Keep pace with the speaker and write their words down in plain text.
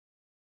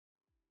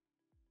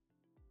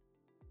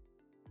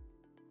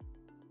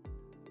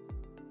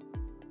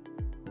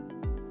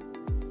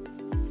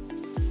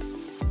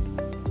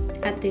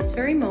At this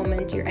very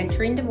moment, you're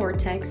entering the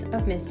vortex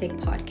of Mystic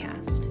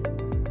Podcast.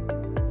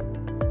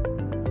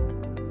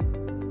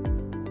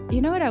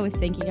 You know what I was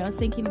thinking? I was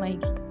thinking like,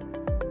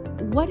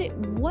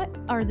 what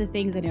are the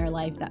things in your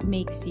life that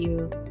makes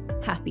you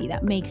happy,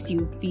 that makes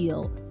you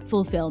feel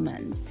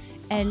fulfillment?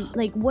 And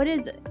like,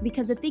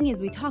 because the thing is,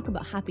 we talk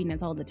about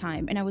happiness all the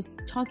time. And I was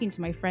talking to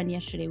my friend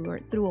yesterday, we were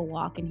through a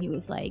walk, and he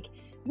was like,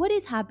 what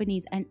is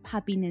happiness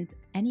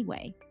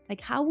anyway? Like,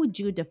 how would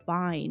you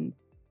define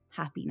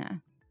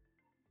happiness?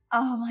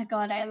 Oh my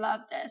God, I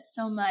love this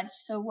so much.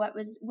 So what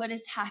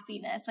is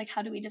happiness? Like,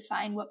 how do we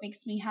define what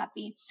makes me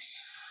happy?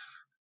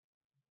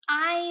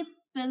 I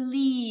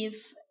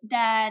believe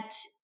that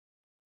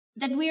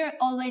we are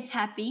always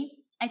happy.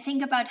 I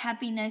think about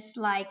happiness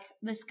like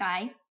the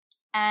sky,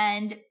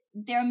 and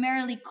they're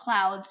merely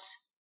clouds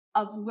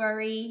of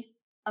worry,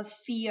 of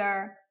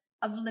fear,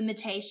 of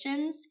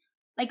limitations.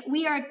 Like,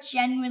 we are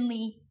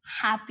genuinely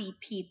happy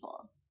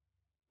people,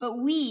 but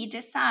we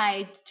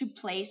decide to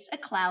place a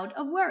cloud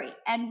of worry,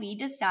 and we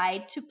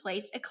decide to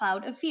place a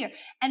cloud of fear,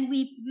 and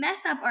we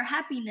mess up our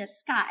happiness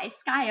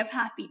sky of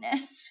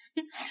happiness,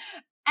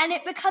 and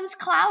it becomes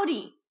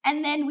cloudy.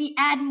 And then we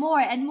add more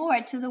and more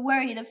to the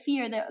worry, the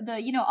fear,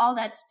 the all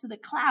that to the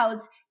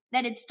clouds,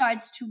 that it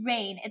starts to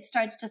rain, it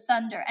starts to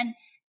thunder.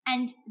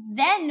 And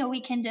then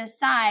we can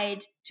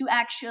decide to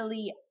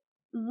actually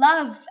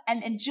love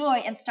and enjoy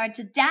and start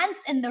to dance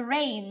in the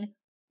rain,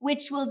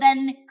 which will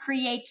then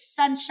create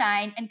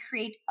sunshine and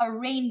create a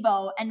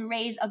rainbow and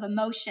rays of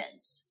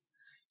emotions.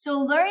 So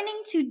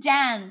learning to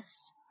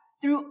dance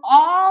through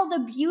all the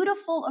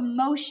beautiful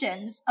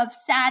emotions of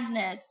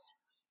sadness.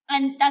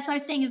 And that's what I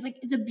was saying.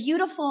 It's a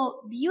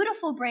beautiful,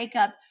 beautiful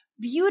breakup.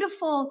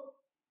 Beautiful.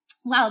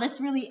 Wow,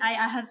 this really, I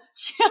have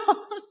chills.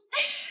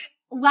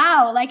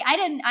 Wow, like I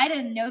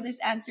didn't know this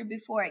answer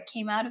before it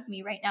came out of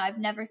me right now. I've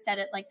never said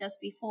it like this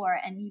before,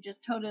 and you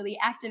just totally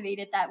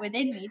activated that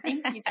within me.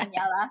 Thank you,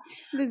 Daniela.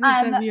 This is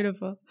so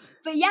beautiful.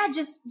 But yeah,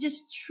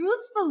 just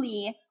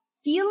truthfully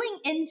feeling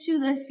into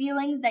the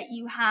feelings that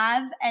you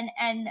have,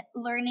 and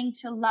learning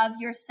to love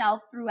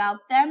yourself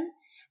throughout them,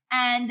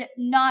 and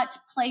not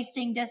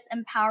placing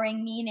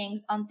disempowering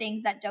meanings on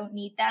things that don't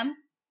need them.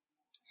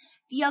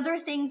 The other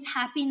things,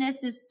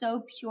 happiness is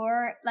so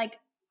pure. Like,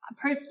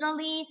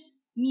 personally,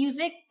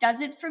 music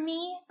does it for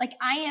me. Like,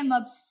 I am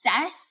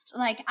obsessed.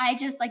 Like,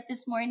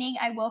 this morning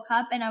I woke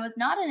up and I was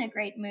not in a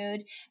great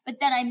mood, but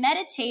then I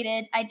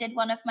meditated. I did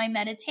one of my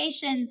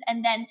meditations,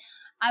 and then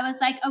I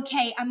was like,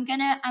 okay, I'm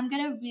gonna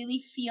really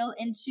feel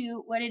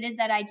into what it is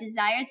that I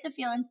desire to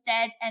feel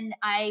instead. And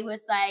I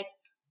was like,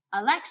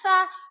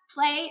 Alexa,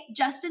 play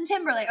Justin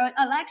Timberlake, or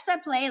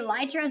Alexa, play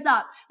Lighters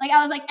Up. Like,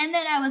 I was like, and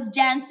then I was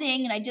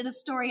dancing, and I did a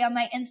story on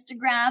my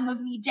Instagram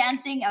of me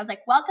dancing. I was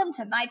like, welcome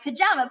to my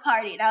pajama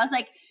party. And I was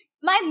like,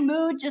 my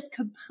mood just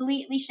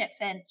completely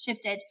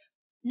shifted.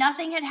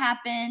 Nothing had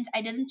happened.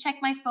 I didn't check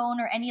my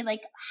phone or any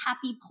like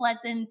happy,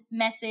 pleasant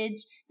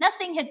message.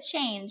 Nothing had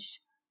changed,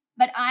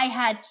 but I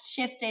had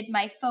shifted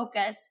my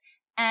focus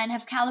and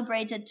have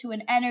calibrated to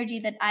an energy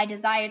that I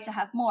desire to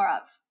have more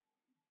of.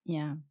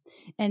 Yeah.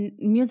 And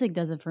music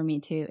does it for me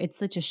too. It's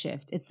such a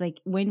shift. It's like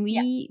when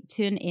we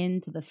tune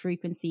into the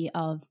frequency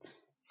of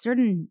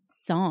certain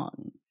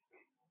songs,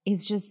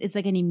 it's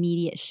like an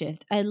immediate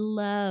shift. I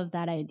love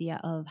that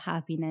idea of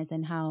happiness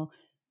and how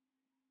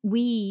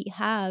I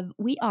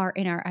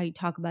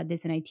talk about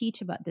this and I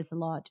teach about this a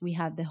lot. We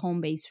have the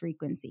home-based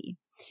frequency.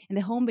 And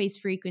the home-based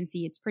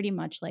frequency, it's pretty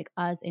much like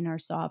us in our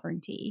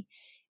sovereignty,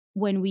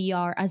 when we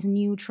are as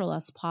neutral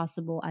as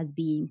possible as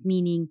beings,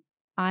 meaning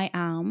I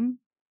am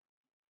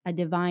a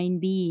divine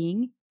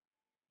being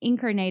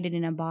incarnated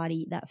in a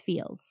body that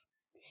feels.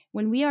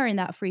 When we are in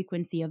that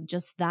frequency of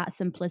just that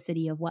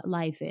simplicity of what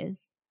life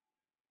is,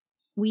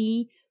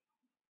 we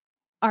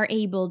are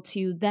able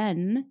to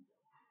then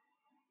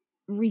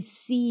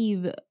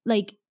receive,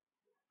 like,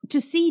 to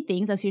see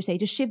things, as you're saying,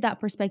 to shift that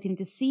perspective,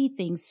 to see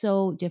things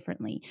so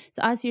differently.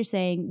 So as you're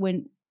saying,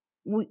 when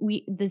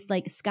we this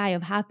like sky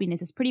of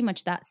happiness is pretty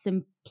much that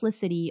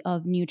simplicity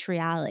of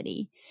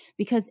neutrality,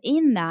 because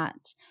in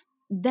that,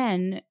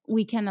 then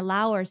we can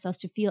allow ourselves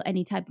to feel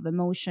any type of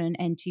emotion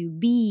and to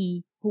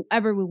be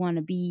whoever we want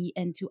to be,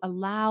 and to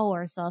allow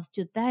ourselves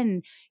to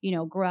then,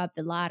 grow up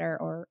the ladder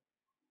or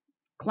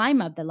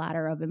climb up the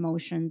ladder of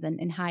emotions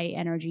and high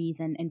energies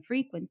and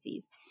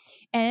frequencies.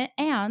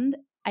 And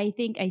I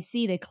think I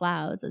see the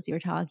clouds, as you're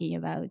talking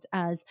about,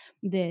 as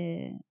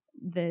the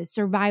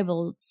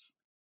survival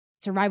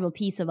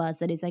piece of us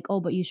that is like, oh,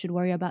 but you should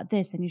worry about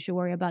this, and you should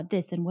worry about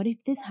this, and what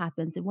if this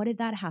happens, and what if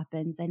that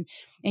happens, and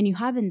you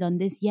haven't done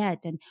this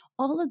yet, and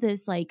all of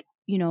this, like,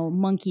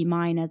 monkey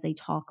mind, as I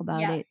talk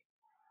about it,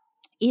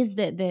 is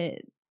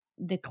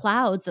the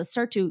clouds that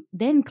start to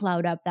then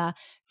cloud up that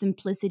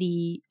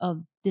simplicity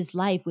of this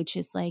life, which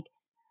is like,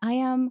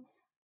 I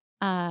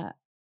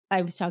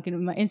was talking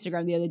on my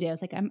Instagram the other day, I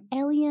was like, I'm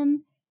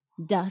alien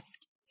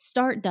dust,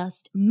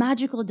 stardust,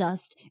 magical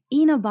dust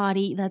in a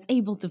body that's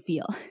able to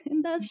feel.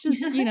 And that's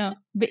just,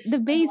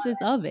 the basis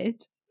of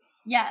it.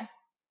 Yeah.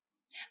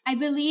 I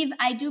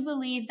do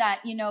believe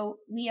that,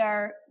 we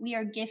are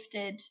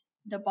gifted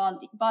the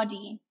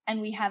body,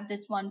 and we have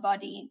this one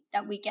body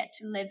that we get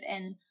to live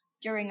in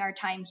during our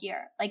time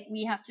here. Like,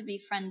 we have to be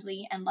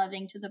friendly and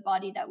loving to the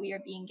body that we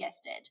are being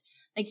gifted.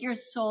 Like, your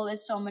soul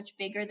is so much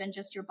bigger than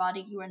just your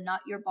body. You are not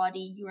your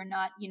body. You are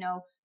not,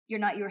 you're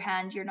not your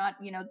hand. You're not,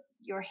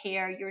 your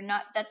hair. You're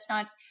not, that's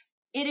not,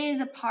 it is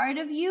a part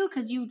of you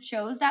because you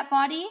chose that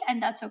body,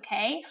 and that's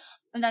okay.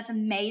 And that's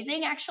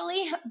amazing,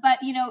 actually. But,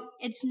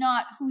 it's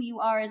not who you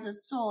are as a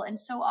soul. And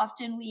so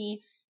often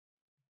we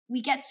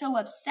get so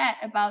upset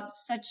about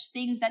such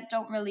things that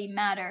don't really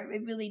matter.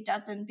 It really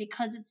doesn't,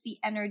 because it's the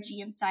energy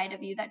inside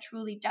of you that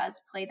truly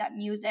does play that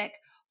music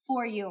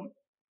for you.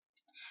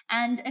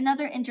 And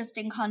another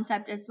interesting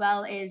concept as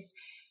well is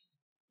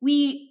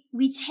we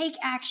take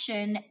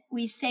action,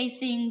 we say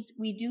things,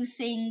 we do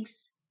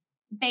things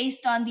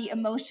based on the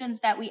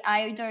emotions that we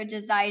either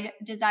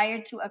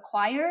desire to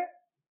acquire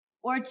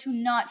or to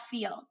not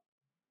feel.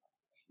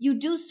 You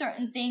do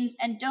certain things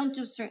and don't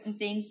do certain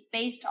things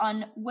based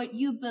on what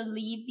you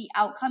believe the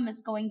outcome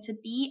is going to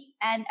be,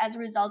 and as a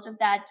result of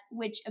that,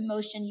 which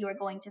emotion you are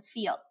going to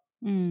feel.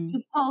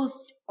 You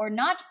post or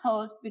not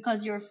post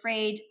because you're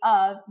afraid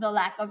of the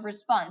lack of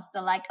response,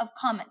 the lack of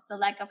comments, the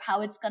lack of how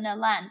it's going to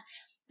land,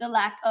 the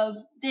lack of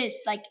this,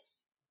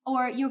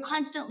 or you're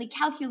constantly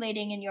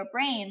calculating in your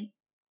brain.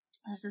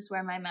 This is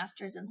where my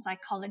master's in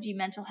psychology,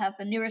 mental health,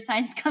 and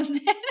neuroscience comes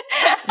in.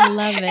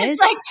 Love it.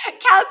 It's like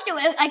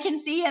calculus. I can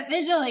see it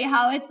visually,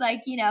 how it's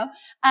like,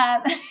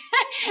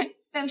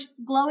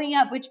 glowing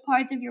up which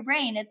parts of your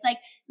brain. It's like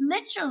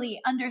literally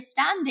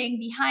understanding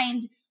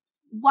behind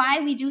why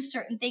we do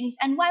certain things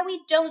and why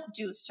we don't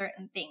do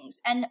certain things,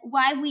 and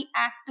why we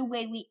act the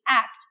way we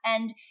act.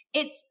 And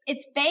it's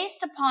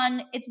based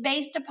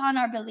upon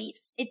our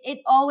beliefs. It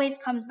always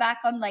comes back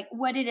on like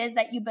what it is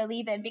that you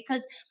believe in,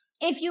 because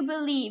if you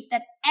believe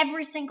that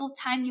every single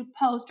time you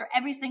post or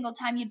every single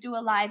time you do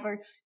a live or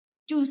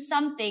do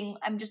something,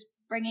 I'm just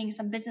bringing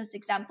some business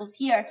examples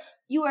here,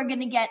 you are going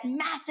to get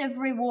massive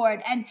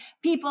reward and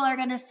people are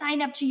going to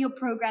sign up to your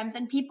programs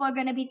and people are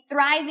going to be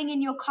thriving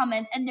in your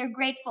comments and they're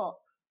grateful.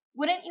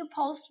 Wouldn't you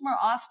post more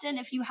often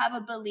if you have a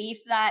belief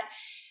that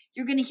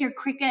you're going to hear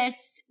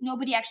crickets,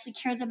 nobody actually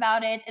cares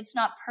about it, it's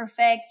not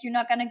perfect, you're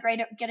not going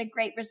to get a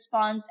great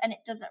response, and it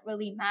doesn't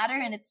really matter,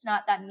 and it's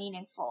not that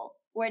meaningful,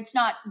 or it's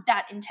not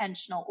that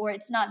intentional, or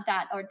it's not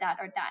that or that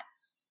or that.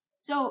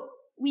 So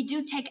we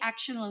do take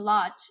action a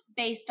lot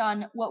based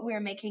on what we're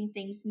making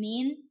things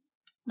mean,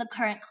 the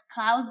current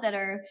clouds that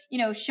are,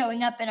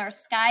 showing up in our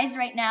skies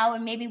right now.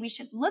 And maybe we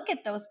should look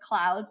at those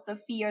clouds, the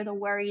fear, the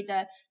worry,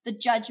 the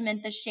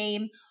judgment, the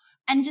shame,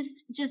 and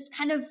just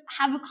kind of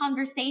have a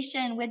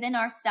conversation within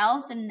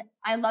ourselves. And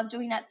I love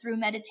doing that through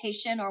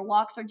meditation or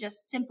walks or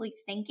just simply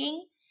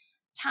thinking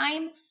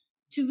time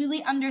to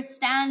really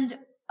understand,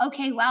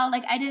 okay, wow,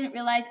 like I didn't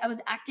realize I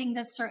was acting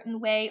this certain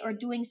way or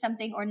doing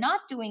something or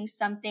not doing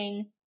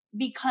something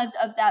because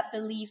of that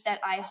belief that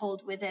I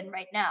hold within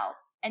right now.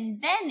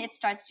 And then it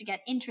starts to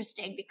get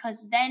interesting,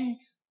 because then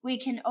we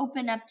can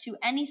open up to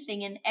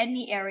anything in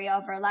any area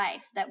of our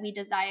life that we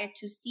desire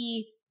to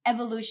see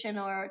evolution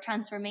or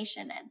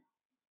transformation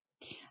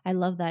in. I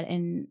love that.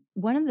 And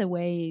one of the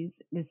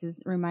ways, this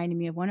is reminding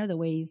me of one of the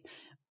ways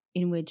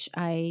in which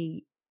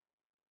I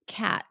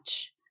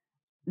catch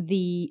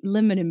the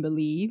limiting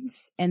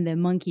beliefs and the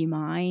monkey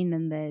mind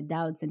and the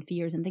doubts and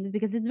fears and things,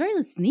 because it's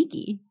very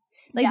sneaky.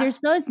 Like, they're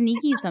so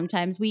sneaky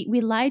sometimes.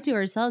 We lie to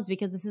ourselves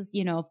because this is,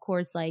 of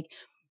course, like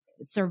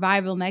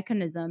survival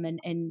mechanism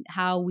and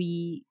how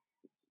we,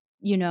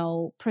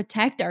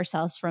 protect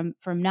ourselves from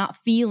not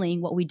feeling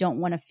what we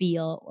don't want to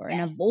feel, or and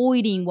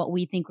avoiding what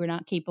we think we're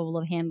not capable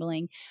of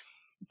handling.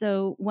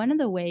 So one of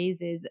the ways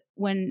is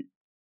when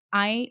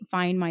I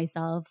find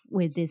myself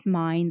with this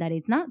mind that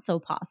it's not so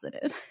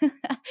positive,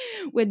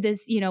 with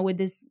this, with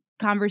this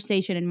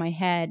conversation in my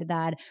head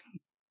that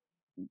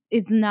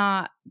it's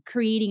not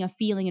creating a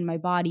feeling in my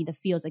body that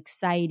feels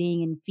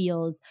exciting and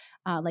feels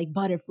like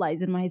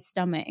butterflies in my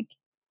stomach.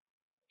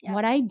 Yeah.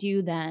 What I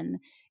do then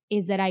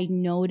is that I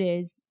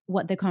notice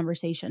what the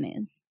conversation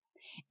is.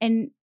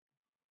 And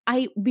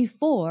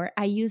before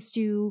I used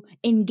to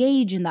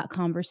engage in that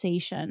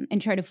conversation and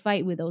try to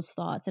fight with those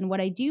thoughts. And what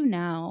I do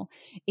now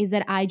is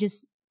that I'm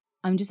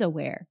just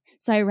aware.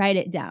 So I write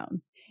it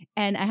down.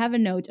 And I have a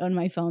note on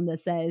my phone that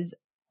says,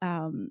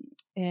 I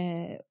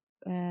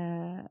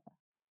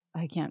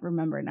can't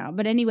remember now.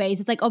 But anyways,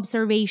 it's like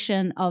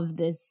observation of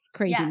this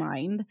crazy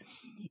mind.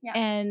 Yeah.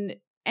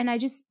 And I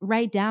just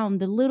write down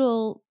the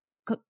little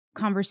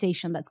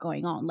conversation that's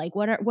going on. Like,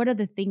 what are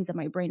the things that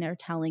my brain are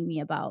telling me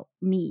about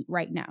me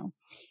right now?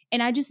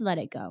 And I just let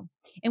it go.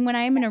 And when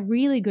I am in a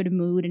really good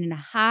mood and in a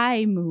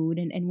high mood,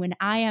 and when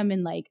I am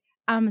in like,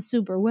 I'm a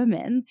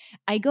superwoman,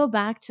 I go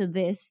back to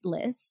this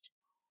list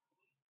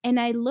and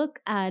I look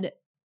at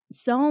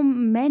so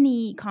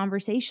many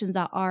conversations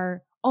that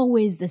are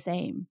always the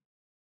same.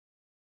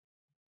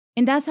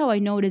 And that's how I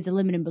know it is a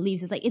limiting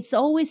beliefs. It's like, it's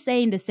always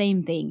saying the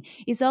same thing.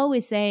 It's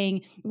always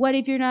saying, what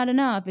if you're not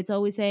enough? It's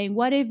always saying,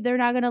 what if they're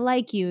not going to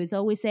like you? It's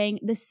always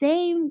saying the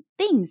same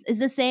things. It's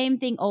the same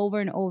thing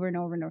over and over and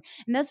over and over.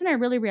 And that's when I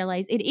really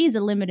realized it is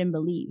a limiting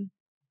belief.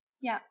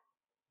 Yeah.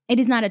 It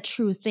is not a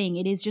true thing.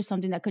 It is just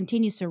something that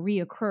continues to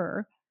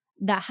reoccur.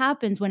 That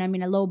happens when I'm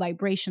in a low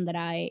vibration that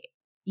I,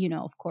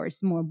 of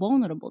course, more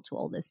vulnerable to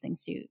all these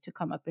things to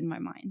come up in my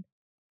mind.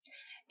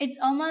 It's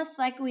almost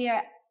like we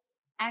are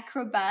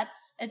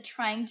acrobats at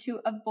trying to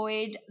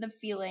avoid the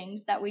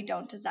feelings that we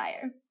don't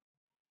desire.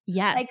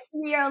 Yes. Like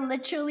we are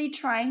literally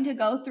trying to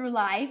go through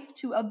life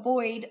to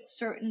avoid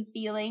certain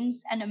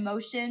feelings and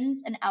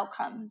emotions and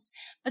outcomes.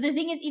 But the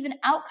thing is, even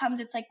outcomes,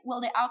 it's like,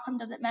 well, the outcome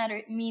doesn't matter.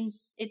 It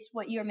means it's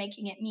what you're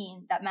making it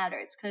mean that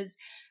matters. Because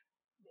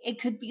it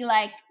could be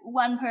like,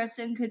 one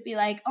person could be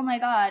like, oh my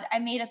God, I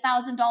made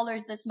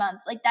 $1,000 this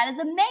month. Like, that is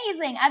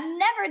amazing. I've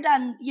never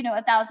done,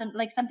 1,000,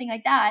 like something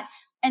like that.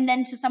 And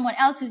then to someone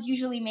else who's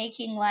usually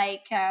making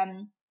like,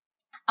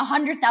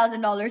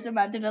 $100,000 a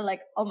month, and they're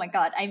like, oh my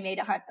God, I made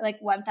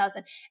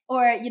 1,000.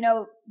 Or,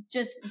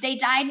 just they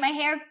dyed my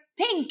hair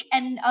pink.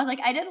 And I was like,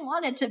 I didn't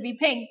want it to be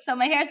pink. So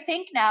my hair's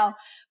pink now.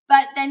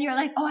 But then you're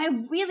like, oh, I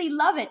really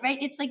love it,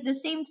 right? It's like the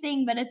same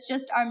thing, but it's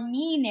just our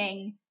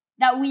meaning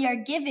that we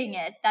are giving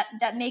it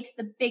that makes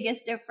the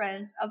biggest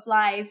difference of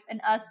life, and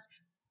us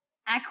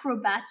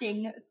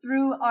acrobating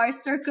through our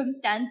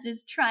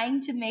circumstances, trying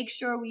to make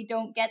sure we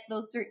don't get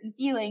those certain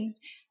feelings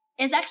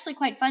is actually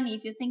quite funny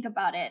if you think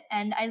about it.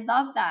 And I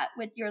love that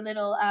with your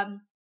little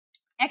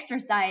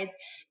exercise,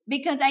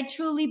 because I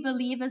truly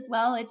believe as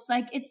well, it's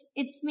like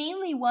it's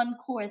mainly one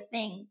core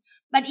thing.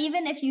 But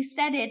even if you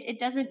said it, it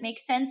doesn't make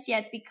sense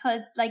yet,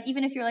 because like,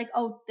 even if you're like,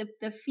 oh,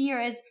 the fear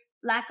is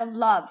lack of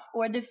love,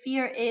 or the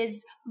fear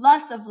is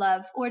loss of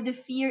love, or the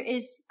fear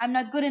is I'm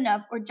not good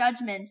enough, or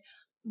judgment,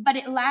 but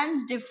it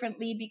lands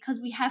differently because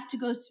we have to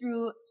go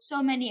through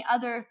so many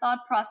other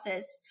thought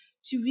process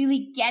to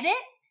really get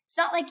it. It's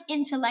not like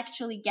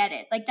intellectually get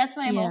it. Like, that's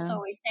what I'm also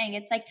always saying.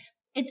 It's like,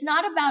 it's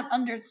not about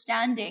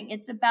understanding.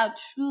 It's about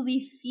truly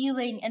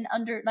feeling and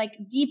under like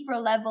deeper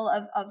level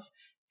of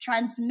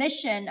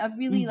transmission, of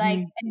really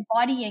like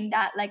embodying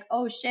that, like,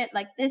 oh shit,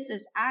 like this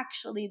is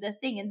actually the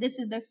thing. And this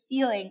is the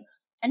feeling,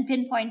 and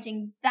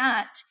pinpointing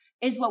that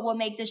is what will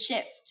make the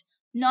shift.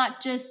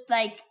 Not just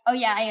like, oh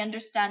yeah, I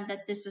understand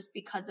that this is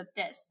because of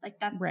this. Like,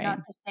 that's right. not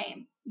the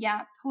same.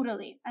 Yeah,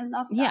 totally. I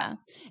love that. Yeah.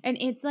 And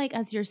it's like,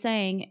 as you're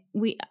saying,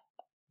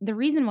 the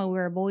reason why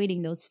we're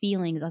avoiding those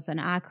feelings as an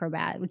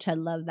acrobat, which I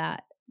love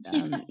that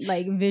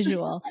like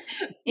visual,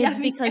 is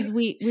because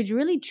we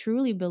really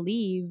truly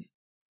believe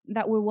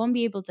that we won't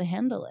be able to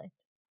handle it.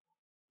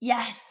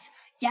 Yes.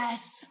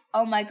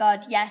 Oh my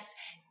God. Yes.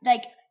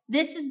 Like,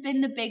 this has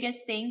been the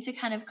biggest thing to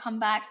kind of come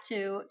back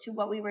to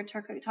what we were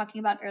talking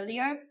about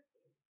earlier.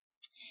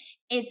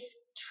 It's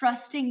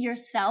trusting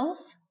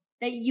yourself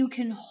that you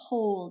can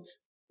hold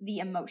the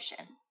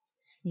emotion.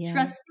 Yeah.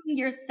 Trusting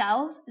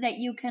yourself that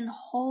you can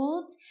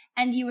hold,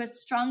 and you are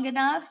strong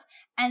enough,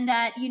 and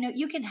that,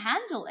 you can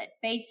handle it,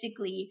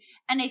 basically.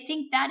 And I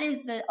think that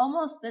is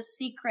almost the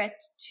secret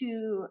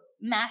to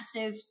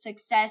massive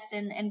success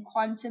and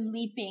quantum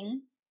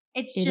leaping.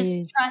 It's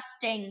just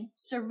trusting,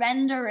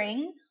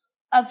 surrendering,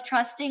 of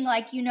trusting,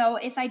 like,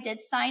 if I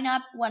did sign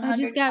up 100 I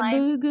just got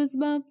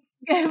goosebumps.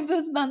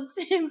 Goosebumps.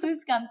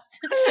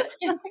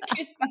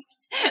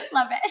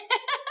 Love it.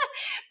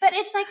 But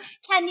it's like,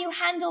 can you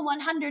handle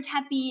 100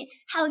 happy,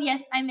 hell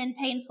yes, I'm in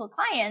painful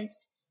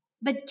clients?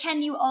 But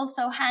can you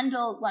also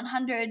handle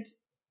 100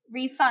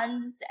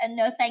 refunds and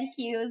no thank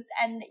yous,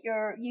 and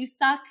you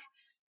suck?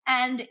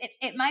 And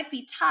it might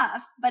be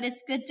tough, but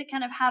it's good to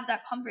kind of have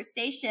that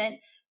conversation.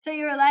 So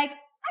you're like,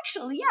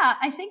 actually, yeah,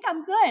 I think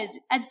I'm good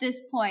at this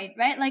point,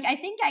 right? Like, I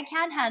think I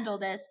can handle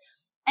this.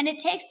 And it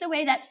takes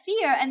away that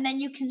fear, and then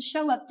you can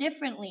show up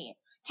differently.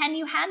 Can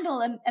you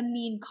handle a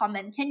mean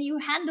comment? Can you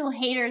handle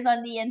haters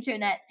on the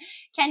internet?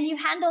 Can you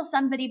handle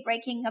somebody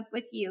breaking up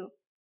with you?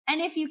 And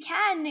if you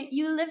can,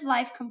 you live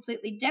life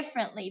completely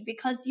differently,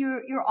 because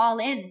you're all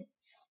in.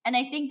 And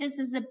I think this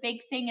is a big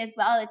thing as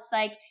well. It's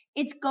like,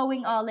 it's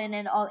going all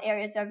in all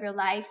areas of your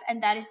life.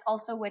 And that is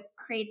also what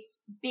creates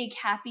big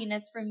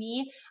happiness for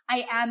me.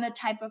 I am a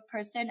type of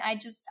person.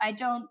 I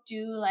don't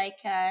do like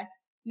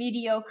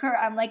mediocre.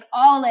 I'm like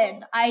all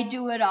in. I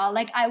do it all.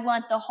 Like, I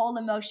want the whole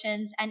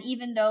emotions. And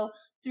even though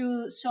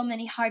through so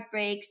many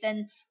heartbreaks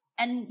and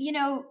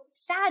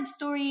sad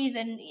stories,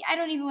 and I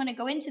don't even want to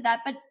go into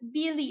that, but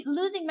really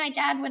losing my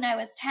dad when I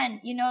was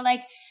 10,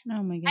 like,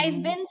 oh my goodness.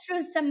 I've been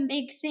through some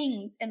big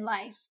things in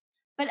life,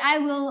 but I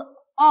will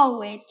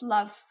always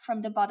love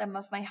from the bottom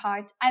of my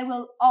heart. I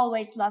will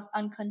always love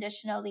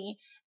unconditionally.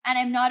 And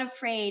I'm not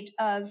afraid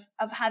of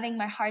having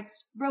my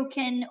hearts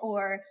broken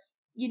or,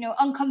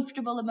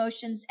 uncomfortable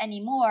emotions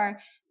anymore.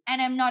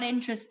 And I'm not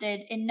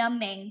interested in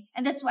numbing.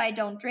 And that's why I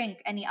don't drink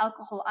any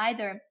alcohol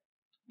either.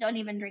 Don't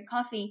even drink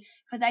coffee,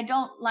 because I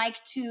don't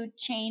like to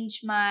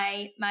change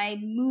my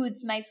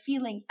moods, my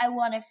feelings. I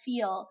want to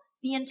feel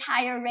the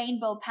entire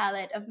rainbow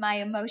palette of my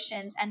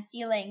emotions and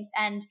feelings.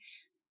 And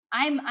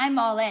I'm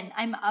all in.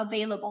 I'm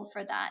available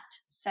for that.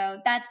 So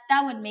that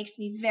what makes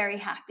me very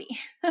happy.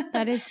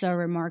 That is so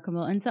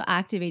remarkable and so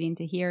activating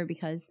to hear,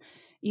 because,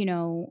 you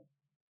know,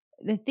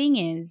 the thing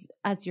is,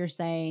 as you're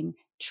saying,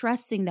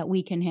 trusting that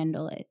we can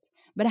handle it.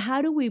 But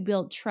how do we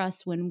build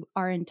trust when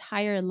our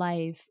entire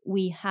life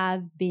we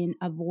have been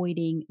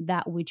avoiding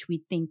that which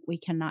we think we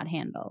cannot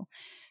handle?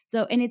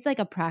 So, and it's like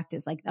a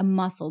practice, like a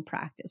muscle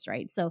practice,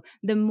 right? So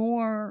the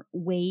more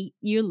weight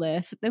you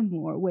lift, the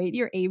more weight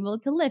you're able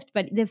to lift.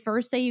 But the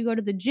first day you go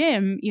to the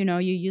gym, you know,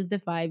 you use the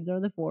 5s or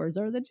the 4s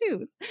or the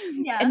 2s.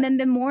 Yeah. And then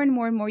the more and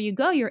more and more you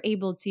go, you're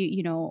able to,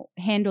 you know,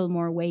 handle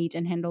more weight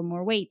and handle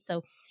more weight.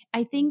 So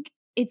I think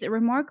it's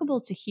remarkable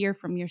to hear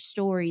from your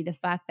story the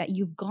fact that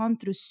you've gone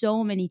through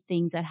so many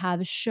things that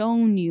have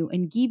shown you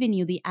and given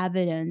you the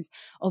evidence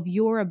of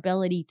your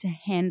ability to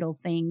handle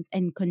things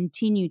and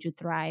continue to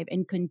thrive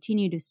and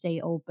continue to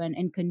stay open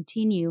and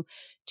continue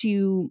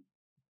to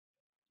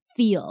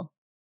feel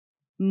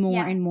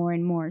more and more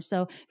and more.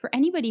 So for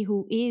anybody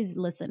who is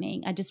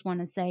listening, I just want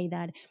to say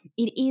that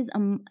it is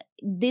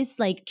this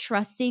like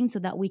trusting so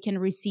that we can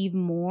receive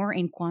more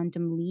in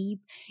Quantum Leap.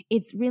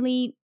 It's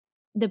really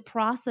the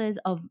process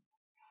of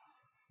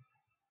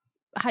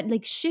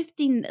like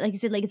shifting, like you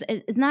said, like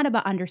it's not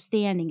about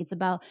understanding. It's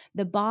about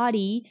the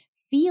body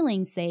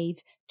feeling safe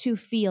to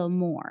feel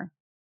more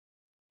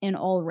in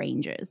all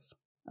ranges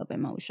of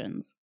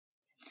emotions.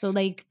 So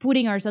like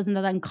putting ourselves in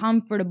that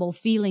uncomfortable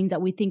feelings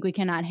that we think we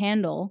cannot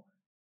handle.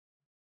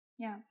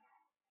 Yeah.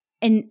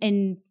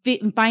 And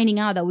finding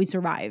out that we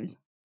survived.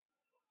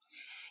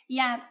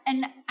 Yeah.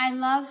 And I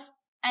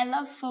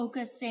love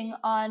focusing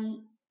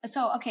on,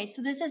 so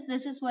this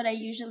is what I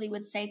usually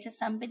would say to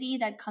somebody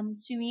that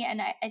comes to me. And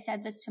I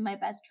said this to my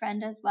best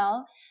friend as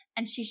well.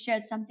 And she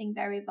shared something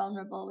very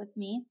vulnerable with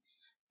me.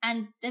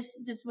 And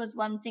this was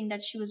one thing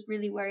that she was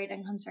really worried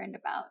and concerned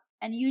about.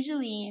 And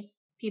usually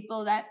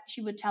people that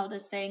she would tell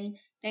this thing,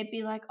 they'd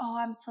be like, oh,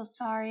 I'm so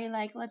sorry.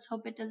 Like, let's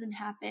hope it doesn't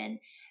happen.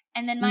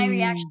 And then my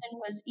reaction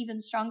was even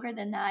stronger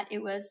than that.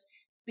 It was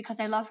because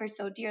I love her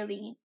so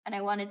dearly and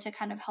I wanted to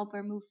kind of help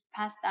her move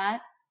past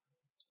that.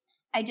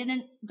 I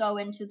didn't go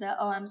into the,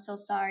 oh, I'm so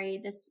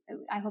sorry.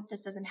 I hope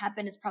this doesn't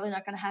happen. It's probably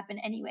not going to happen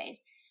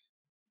anyways.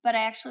 But I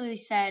actually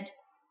said,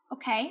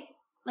 okay,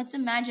 let's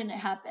imagine it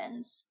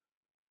happens.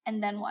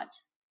 And then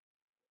what?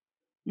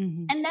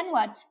 Mm-hmm. And then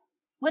what?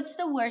 What's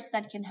the worst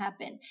that can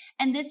happen?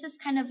 And this is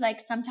kind of like,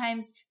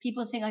 sometimes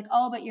people think like,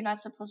 oh, but you're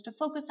not supposed to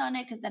focus on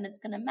it because then it's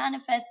going to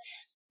manifest.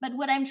 But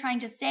what I'm trying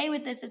to say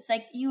with this, it's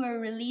like you are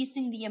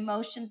releasing the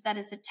emotions that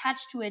is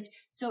attached to it.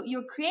 So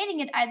you're creating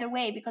it either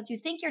way because you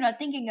think you're not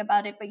thinking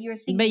about it, but you're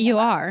thinking. But you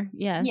are,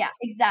 yes. Yeah,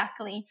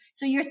 exactly.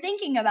 So you're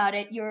thinking about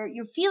it, you're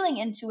feeling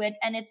into it,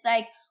 and it's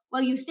like,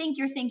 well, you think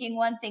you're thinking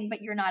one thing,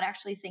 but you're not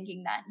actually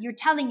thinking that. You're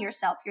telling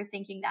yourself you're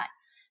thinking that.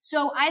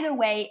 So either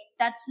way,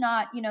 that's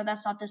not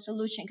the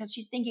solution because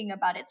she's thinking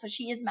about it. So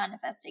she is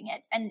manifesting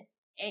it, and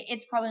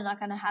it's probably not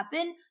going to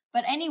happen.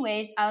 But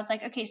anyways, I was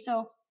like, okay,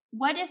 so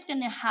what is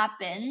going to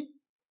happen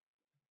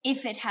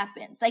if it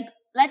happens? Like,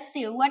 let's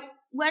see, what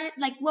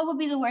would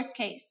be the worst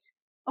case?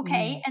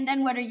 Okay. And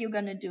then what are you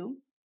going to do?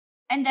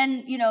 And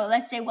then,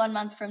 let's say 1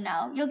 month from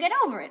now, you'll get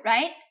over it,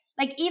 right?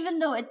 Like, even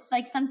though it's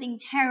like something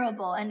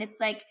terrible and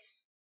it's like,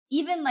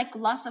 even like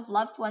loss of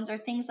loved ones or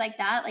things like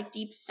that, like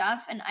deep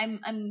stuff. And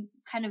I'm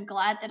kind of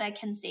glad that I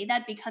can say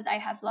that because I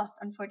have lost,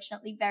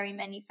 unfortunately, very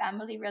many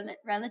family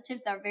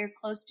relatives that are very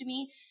close to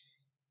me.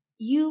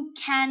 You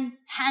can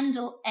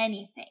handle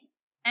anything.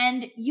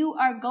 And you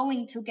are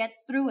going to get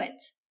through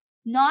it.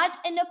 Not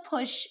in a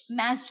push,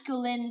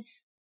 masculine,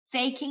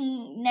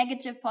 faking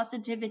negative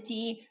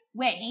positivity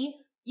way.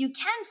 You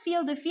can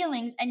feel the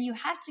feelings and you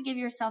have to give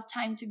yourself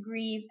time to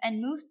grieve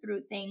and move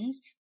through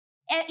things.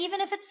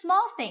 Even if it's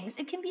small things,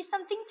 it can be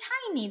something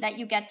tiny that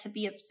you get to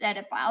be upset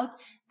about.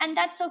 And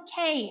that's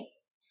okay.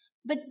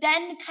 But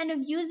then kind of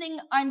using,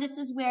 and this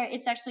is where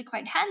it's actually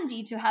quite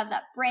handy to have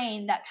that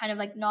brain, that kind of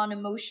like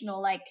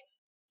non-emotional, like,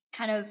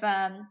 kind of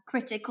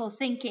critical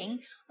thinking,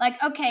 like,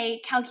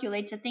 okay,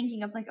 calculated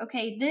thinking of like,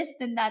 okay, this,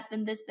 then that,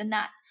 then this, then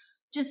that.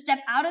 Just step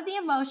out of the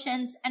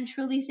emotions and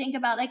truly think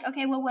about like,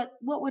 okay, well,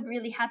 what would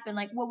really happen?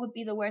 Like, what would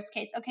be the worst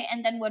case? Okay,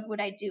 and then what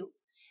would I do?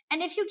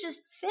 And if you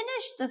just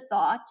finish the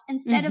thought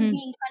instead of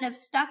being kind of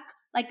stuck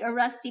like a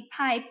rusty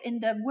pipe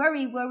in the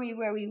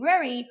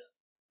worry,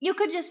 you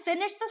could just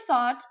finish the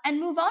thought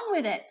and move on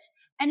with it.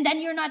 And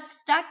then you're not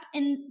stuck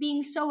in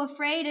being so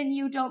afraid and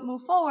you don't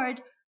move forward.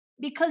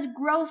 Because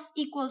growth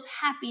equals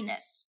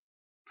happiness.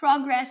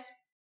 Progress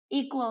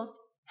equals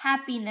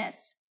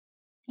happiness.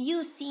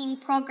 You seeing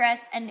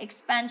progress and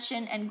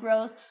expansion and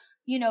growth,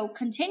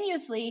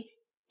 continuously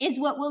is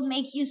what will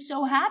make you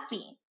so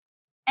happy.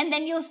 And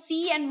then you'll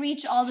see and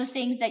reach all the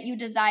things that you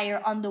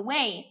desire on the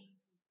way.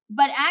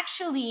 But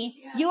actually,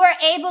 you are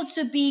able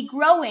to be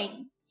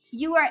growing.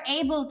 You are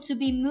able to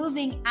be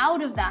moving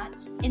out of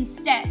that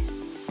instead.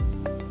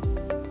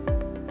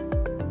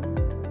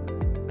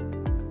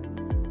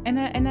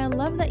 And I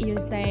love that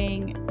you're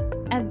saying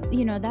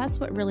that's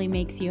what really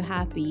makes you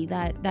happy,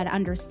 that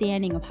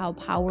understanding of how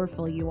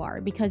powerful you are,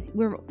 because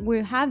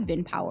we have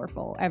been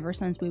powerful ever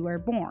since we were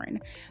born,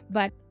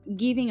 but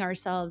giving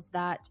ourselves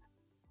that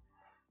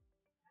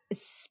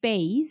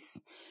space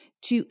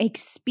to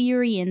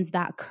experience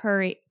that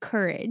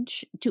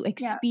courage, to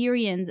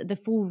experience the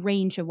full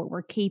range of what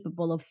we're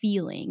capable of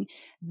feeling,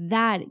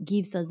 that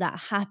gives us that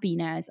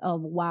happiness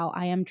of, wow,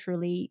 I am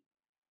truly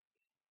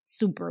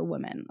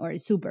superwoman or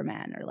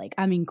superman, or like,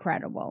 I'm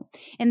incredible.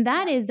 And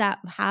that is that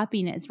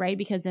happiness, right?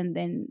 Because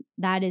then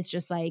that is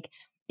just like,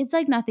 it's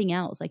like nothing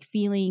else, like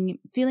feeling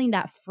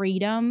that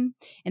freedom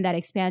and that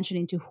expansion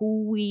into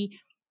who we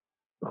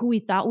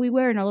thought we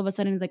were, and all of a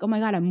sudden it's like, oh my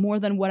God, I'm more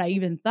than what I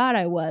even thought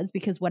I was,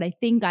 because what I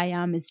think I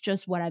am is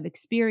just what I've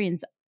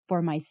experienced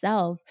for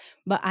myself,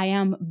 but I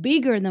am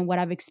bigger than what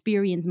I've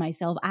experienced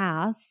myself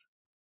as.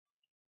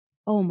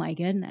 Oh my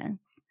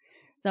goodness.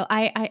 So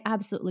I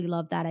absolutely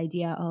love that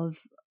idea of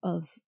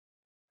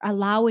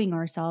allowing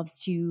ourselves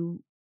to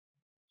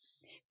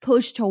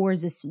push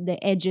towards the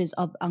edges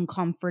of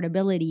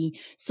uncomfortability,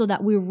 so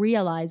that we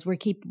realize we're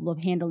capable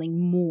of handling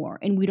more,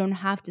 and we don't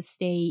have to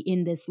stay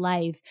in this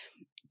life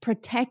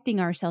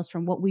protecting ourselves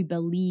from what we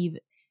believe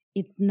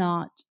it's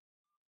not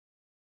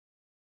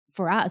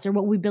for us, or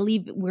what we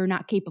believe we're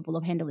not capable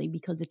of handling,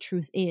 because the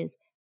truth is,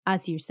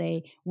 as you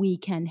say, we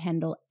can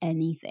handle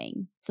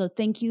anything. So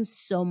thank you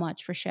so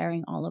much for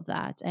sharing all of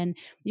that. And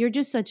you're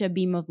just such a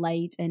beam of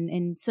light,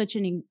 and such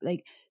an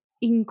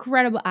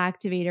incredible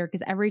activator,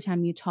 because every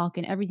time you talk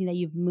and everything that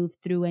you've moved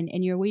through,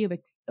 and your way of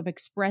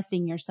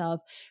expressing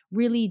yourself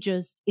really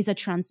just is a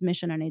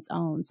transmission on its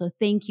own. So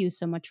thank you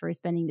so much for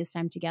spending this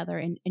time together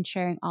and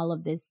sharing all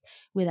of this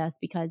with us,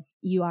 because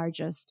you are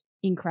just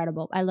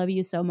incredible. I love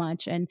you so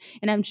much. And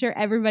I'm sure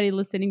everybody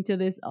listening to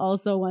this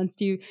also wants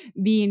to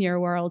be in your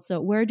world.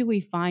 So where do we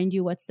find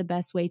you? What's the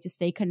best way to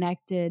stay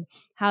connected?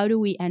 How do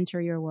we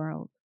enter your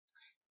world?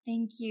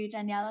 Thank you,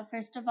 Daniela.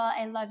 First of all,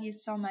 I love you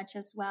so much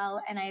as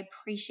well. And I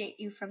appreciate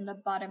you from the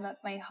bottom of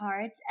my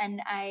heart.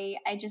 And I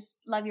just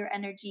love your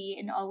energy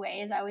in all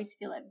ways. I always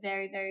feel it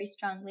very, very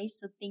strongly.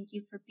 So thank you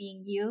for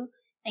being you.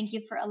 Thank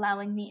you for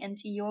allowing me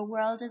into your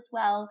world as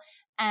well.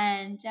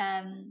 And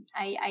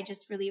I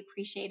just really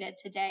appreciate it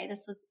today.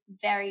 This was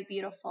very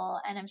beautiful,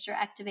 and I'm sure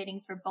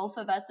activating for both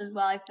of us as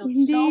well. I feel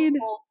so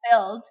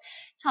fulfilled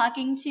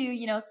talking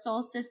to,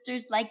 soul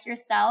sisters like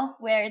yourself,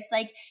 where it's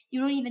like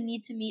you don't even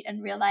need to meet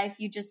in real life.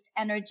 You just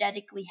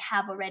energetically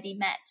have already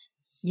met.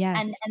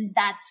 Yes. And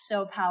that's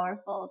so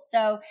powerful.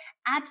 So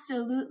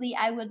absolutely,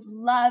 I would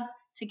love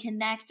to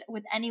connect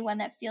with anyone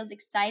that feels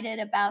excited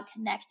about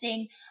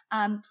connecting.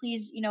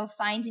 Please,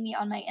 find me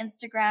on my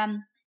Instagram,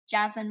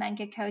 Jasmine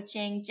Manke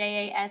Coaching,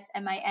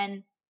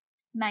 JASMIN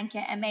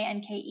Manke,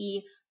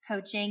 MANKE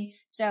Coaching.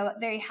 So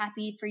very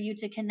happy for you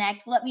to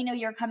connect. Let me know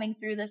you're coming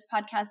through this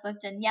podcast with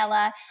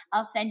Daniela.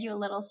 I'll send you a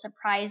little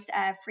surprise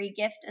free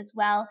gift as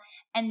well.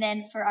 And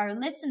then for our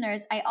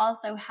listeners, I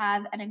also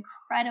have an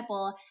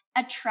incredible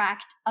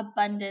Attract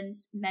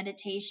Abundance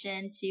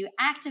meditation to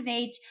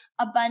activate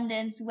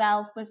abundance,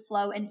 wealth with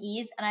flow and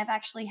ease. And I've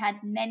actually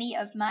had many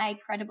of my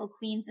credible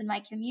queens in my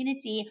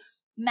community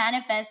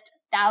manifest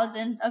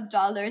thousands of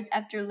dollars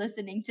after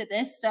listening to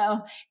this.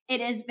 So it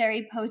is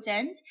very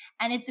potent,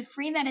 and it's a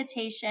free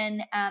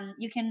meditation.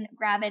 You can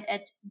grab it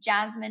at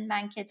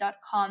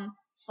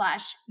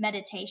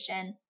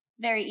jasminemanke.com/meditation.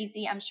 Very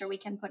easy. I'm sure we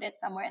can put it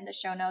somewhere in the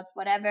show notes,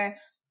 whatever.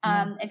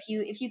 If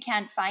you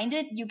can't find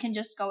it, you can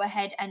just go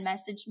ahead and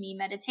message me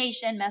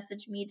meditation,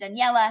 message me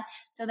Daniela,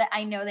 so that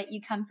I know that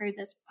you come through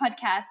this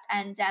podcast,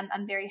 and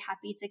I'm very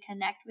happy to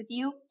connect with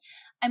you.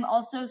 I'm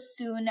also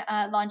soon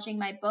launching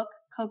my book,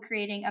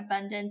 Co-Creating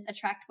Abundance,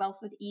 Attract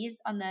Wealth with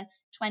Ease, on the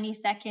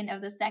 22nd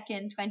of the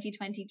 2nd,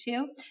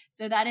 2022.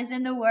 So that is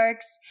in the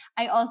works.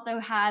 I also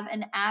have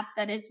an app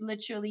that is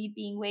literally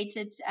being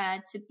waited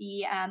to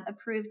be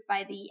approved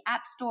by the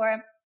App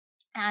Store.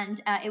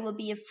 And it will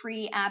be a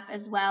free app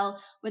as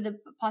well, with the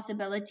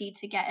possibility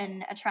to get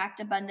an Attract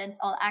Abundance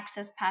All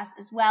Access Pass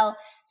as well.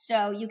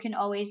 So you can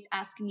always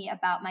ask me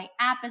about my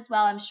app as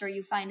well. I'm sure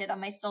you find it on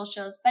my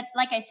socials. But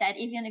like I said,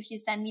 even if you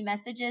send me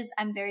messages,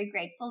 I'm very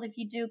grateful if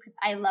you do, because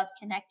I love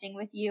connecting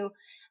with you.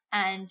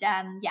 And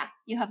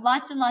you have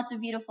lots and lots of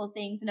beautiful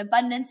things, an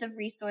abundance of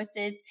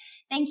resources.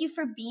 Thank you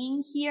for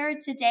being here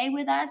today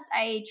with us.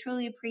 I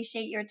truly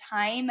appreciate your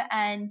time.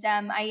 And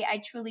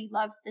I truly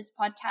love this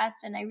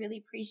podcast, and I really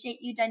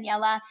appreciate you,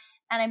 Daniela.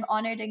 And I'm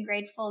honored and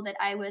grateful that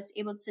I was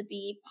able to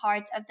be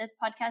part of this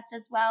podcast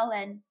as well.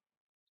 And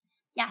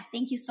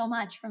thank you so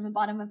much from the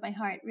bottom of my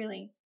heart,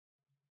 really.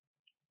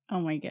 Oh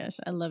my gosh,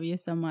 I love you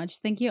so much.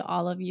 Thank you,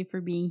 all of you, for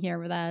being here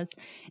with us.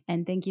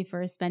 And thank you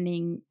for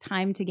spending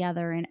time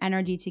together and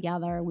energy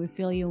together. We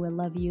feel you, we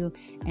love you.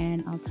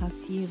 And I'll talk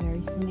to you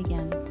very soon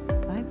again.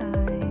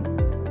 Bye-bye.